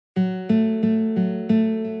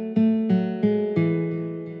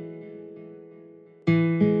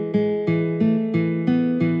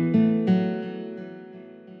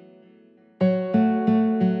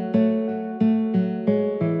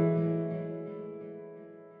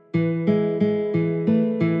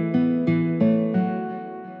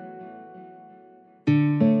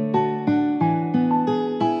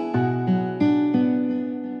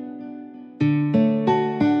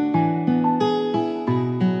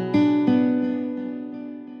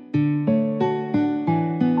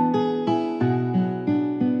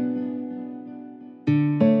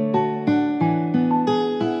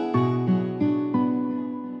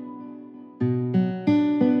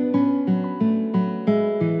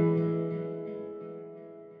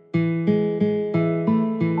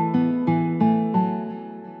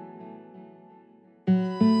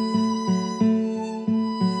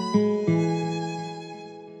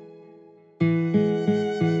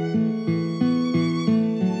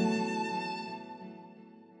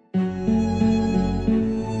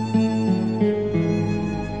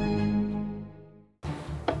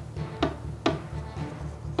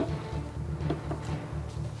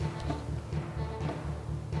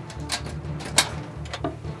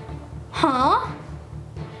Huh?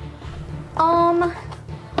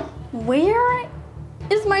 Where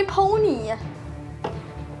is my pony?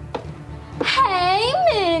 Hey,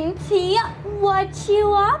 Minty, what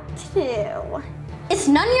you up to? It's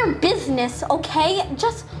none of your business, okay?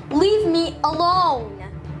 Just leave me alone.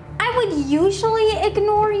 I would usually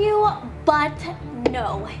ignore you, but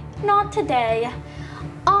no, not today.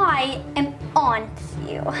 I am on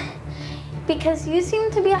to you because you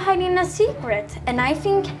seem to be hiding a secret, and I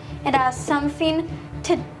think it has something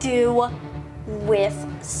to do with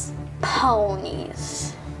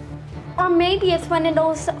ponies. Or maybe it's one of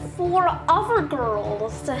those 4 other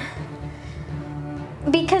girls.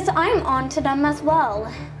 Because I'm onto them as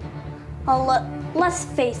well. Well, let's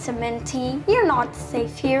face it, Minty, you're not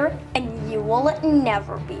safe here, and you will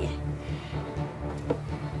never be.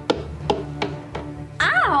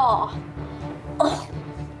 Ow! Oh.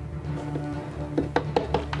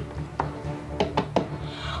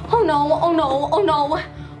 Oh no, oh no, oh no,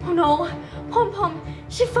 oh no. Pom-Pom,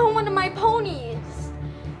 she found one of my ponies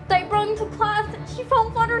that I brought into class. She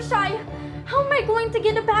found Fluttershy. How am I going to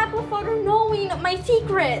get it back without her knowing my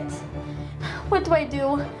secret? What do I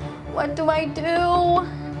do? What do I do?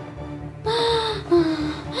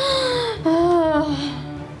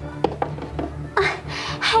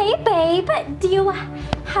 Hey babe, do you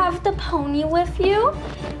have the pony with you?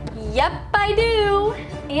 Yep, I do.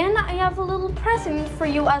 And I have a little present for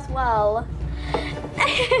you as well.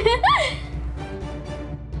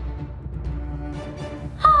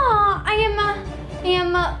 I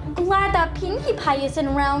am glad that Pinkie Pie isn't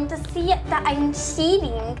around to see that I'm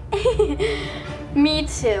cheating. Me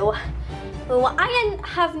too. Well, I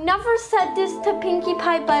have never said this to Pinkie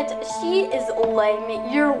Pie, but she is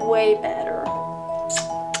lame. You're way better.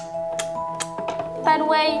 By the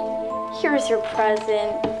way, here's your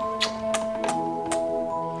present.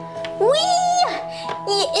 Whee!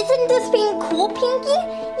 Isn't this being cool, Pinkie?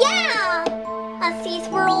 Yeah! A sea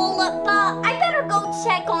swirl, but I better go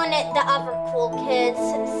check on it, the other cool kids.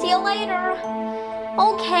 See you later.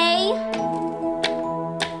 Okay.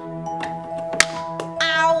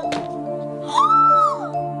 Ow.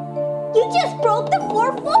 You just broke the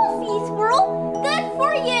 4th wall, sea swirl. Good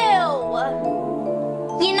for you.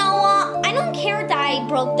 You know what? I don't care that I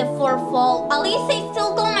broke the 4th wall. At least I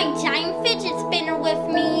still got my giant fidget spinner with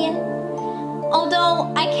me.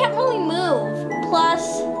 Although I can't really move.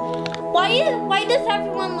 Plus, why does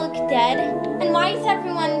everyone look dead? And why is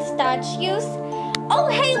everyone statues? Oh,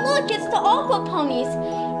 hey, look, it's the Aqua ponies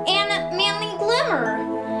and Manly Glimmer.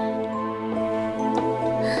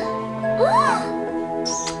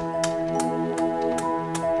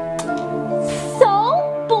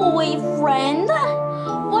 So, boyfriend,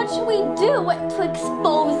 what should we do to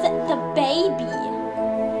expose the baby?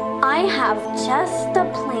 I have just a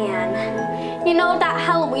plan. You know that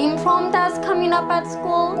Halloween prom that's coming up at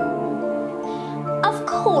school? Of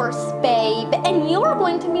course, babe, and you're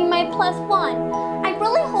going to be my +1. I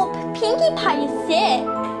really hope Pinkie Pie is sick.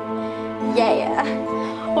 Yeah,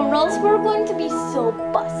 or else we're going to be so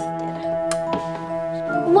busted.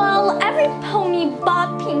 Well, every pony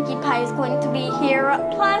but Pinkie Pie is going to be here.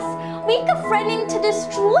 Plus, we could threaten to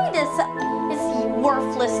destroy this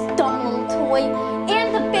worthless, dumb little toy,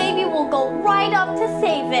 and the baby will go right up to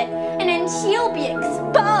save it, and then she'll be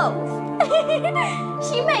exposed.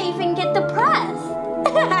 She may even get depressed.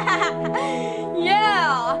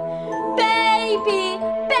 Yeah, baby,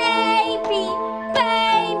 baby,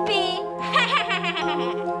 baby.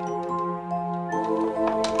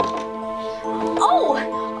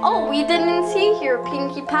 Oh, we didn't see here,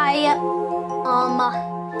 Pinkie Pie.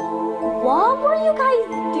 What were you guys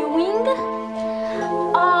doing?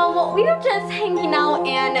 Well, we were just hanging out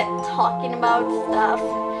and talking about stuff.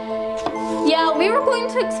 Yeah, we were going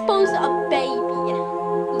to expose a baby.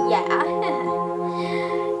 Yeah.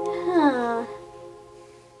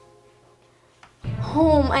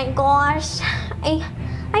 Oh my gosh.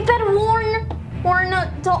 I better warn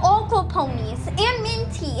the Aqua ponies and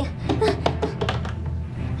Minty.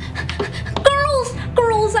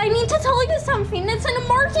 Girls, I need to tell you something. It's an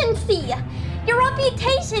emergency. Your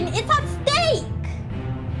reputation is at stake.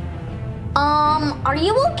 Are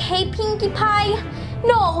you okay, Pinkie Pie?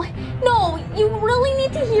 No, you really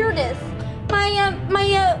need to hear this.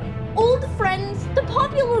 My old friends, the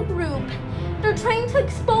popular group, they're trying to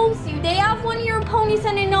expose you. They have one of your ponies,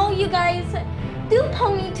 and I know you guys do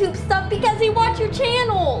pony tube stuff because they watch your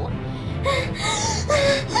channel.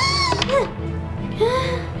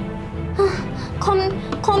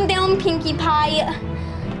 Calm down, Pinkie Pie.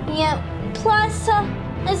 Yeah, plus,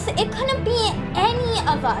 it couldn't be any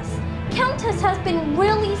of us. Countess has been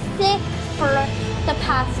really sick for the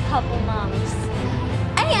past couple months.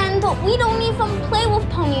 And And we don't even play with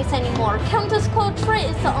ponies anymore. Countess Coulter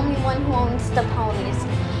is the only one who owns the ponies.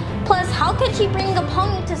 Plus, how could she bring a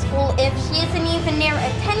pony to school if she isn't even there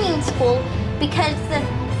attending school because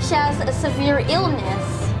she has a severe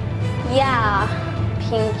illness? Yeah,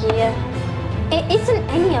 Pinky. It isn't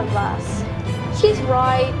any of us. She's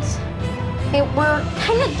right. We're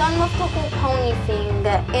kind of done with the whole pony thing.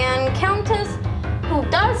 And Countess, who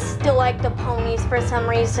does still like the ponies for some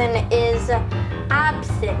reason, is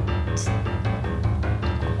absent.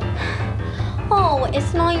 Oh,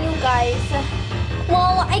 it's not you guys.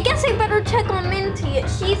 Well, I guess I better check on Minty.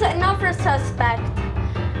 She's another suspect.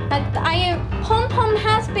 Pom Pom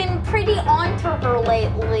has been pretty on to her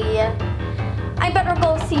lately. I better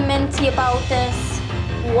go see Minty about this.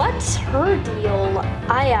 What's her deal?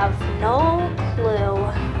 I have no clue.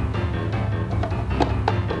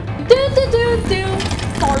 Do.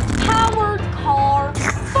 Fart powered car.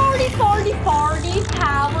 Farty,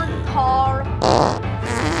 powered car.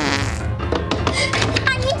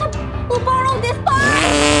 I need to borrow this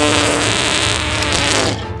bike.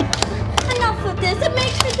 Enough of this. It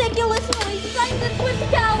makes ridiculous noises. I'm just with the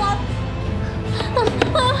cow up.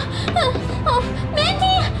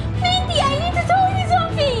 Minty, I need to tell you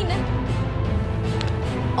something.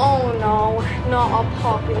 Oh no, not a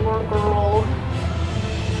popular girl.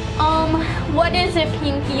 What is it,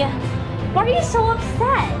 Pinky? Why are you so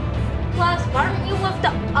upset? Plus, why aren't you with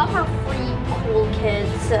the other three cool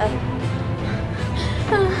kids?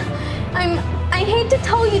 I hate to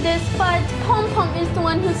tell you this, but Pom Pom is the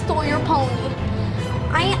one who stole your pony.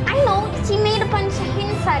 I know, she made a bunch of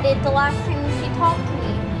hints at it the last time she talked to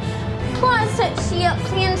me. Plus, she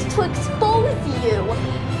plans to expose you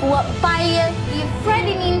by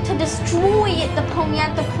threatening to destroy the pony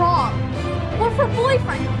at the prom. With her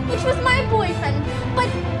boyfriend, which was my boyfriend, but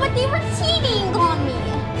they were cheating on me.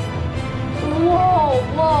 Whoa.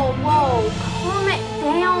 Calm it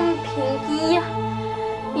down, Pinky.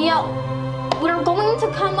 Yeah, we're going to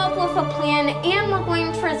come up with a plan and we're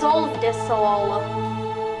going to resolve this all.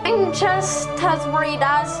 I'm just as worried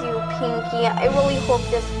as you, Pinky. I really hope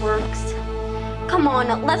this works. Come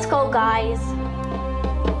on, let's go, guys.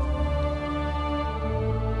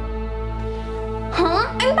 Huh?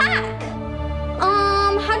 I'm back.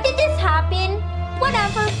 How did this happen?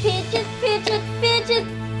 Whatever, fidget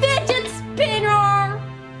spinner.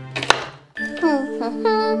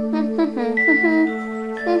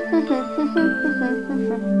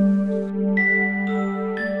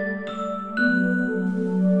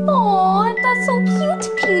 Oh, that's so cute,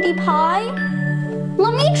 Cutie Pie.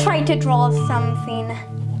 Let me try to draw something.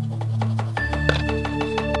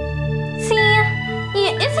 See,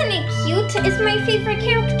 isn't it cute? It's my favorite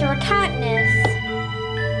character, Katniss.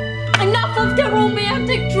 Enough of the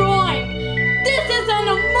romantic drawing! This is an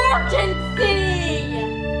emergency!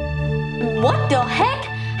 What the heck?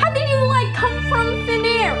 How did you come from thin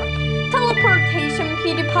air? Teleportation,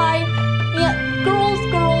 PewDiePie. Yeah, girls.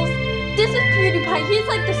 This is PewDiePie. He's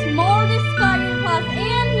the smartest guy in class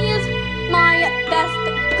and he is my best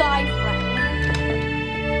guy friend.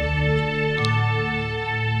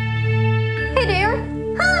 Hey there.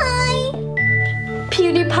 Hi!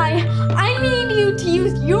 PewDiePie, I need you to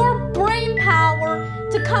use your brain power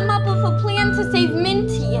to come up with a plan to save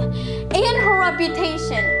Minty and her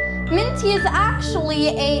reputation. Minty is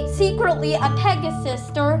actually secretly a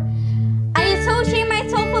Pegasister. I associate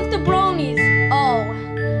myself with the bronies. Oh,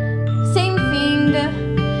 same thing.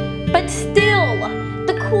 But still,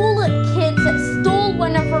 the cool kids stole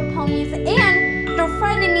one of her ponies and they're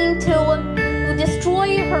threatening to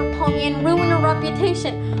destroy her pony and ruin her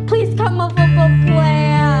reputation. Please come up with a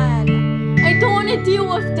plan. I don't want to deal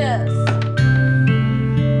with this.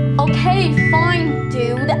 Okay, fine,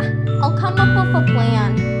 dude. I'll come up with a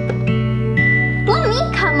plan. Let me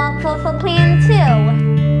come up with a plan, too.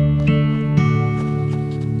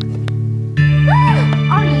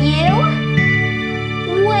 Are you?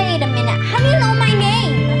 Wait a minute. How do you know my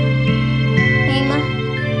name?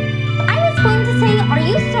 I was going to say, are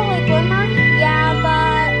you Starlight Glimmer? Yeah,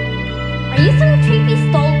 but are you some creepy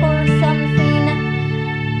stalker or something?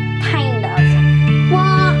 Kind of.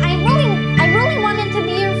 Well, I really wanted to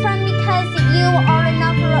be your friend because you are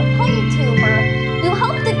another ponytuber. You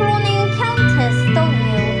help the girl named Countess, don't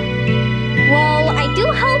you? Well, I do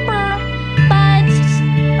help her, but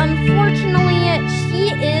unfortunately, she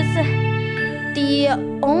is the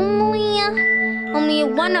only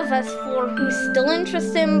one of us four who's still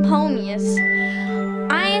interested in ponies.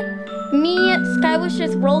 Me,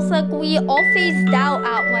 Skywish's Rosa, we all phased out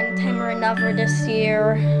at one time or another this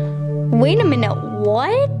year. Wait a minute,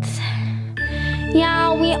 what?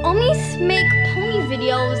 Yeah, we only make pony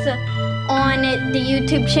videos on the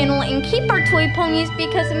YouTube channel and keep our toy ponies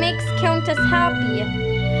because it makes Countess happy.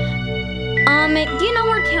 Do you know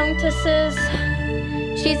where Countess is?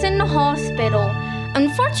 She's in the hospital.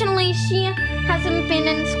 Unfortunately, she hasn't been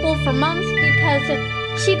in school for months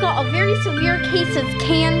because she got a very severe case of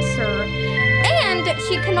cancer. And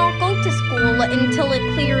she cannot go to school until it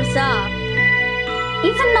clears up.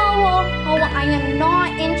 Even though I am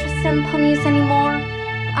not interested in ponies anymore,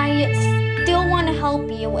 I still want to help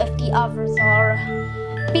you if the others are.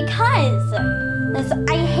 Because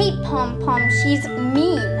I hate Pom Pom, she's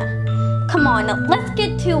mean. Come on, let's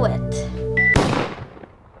get to it.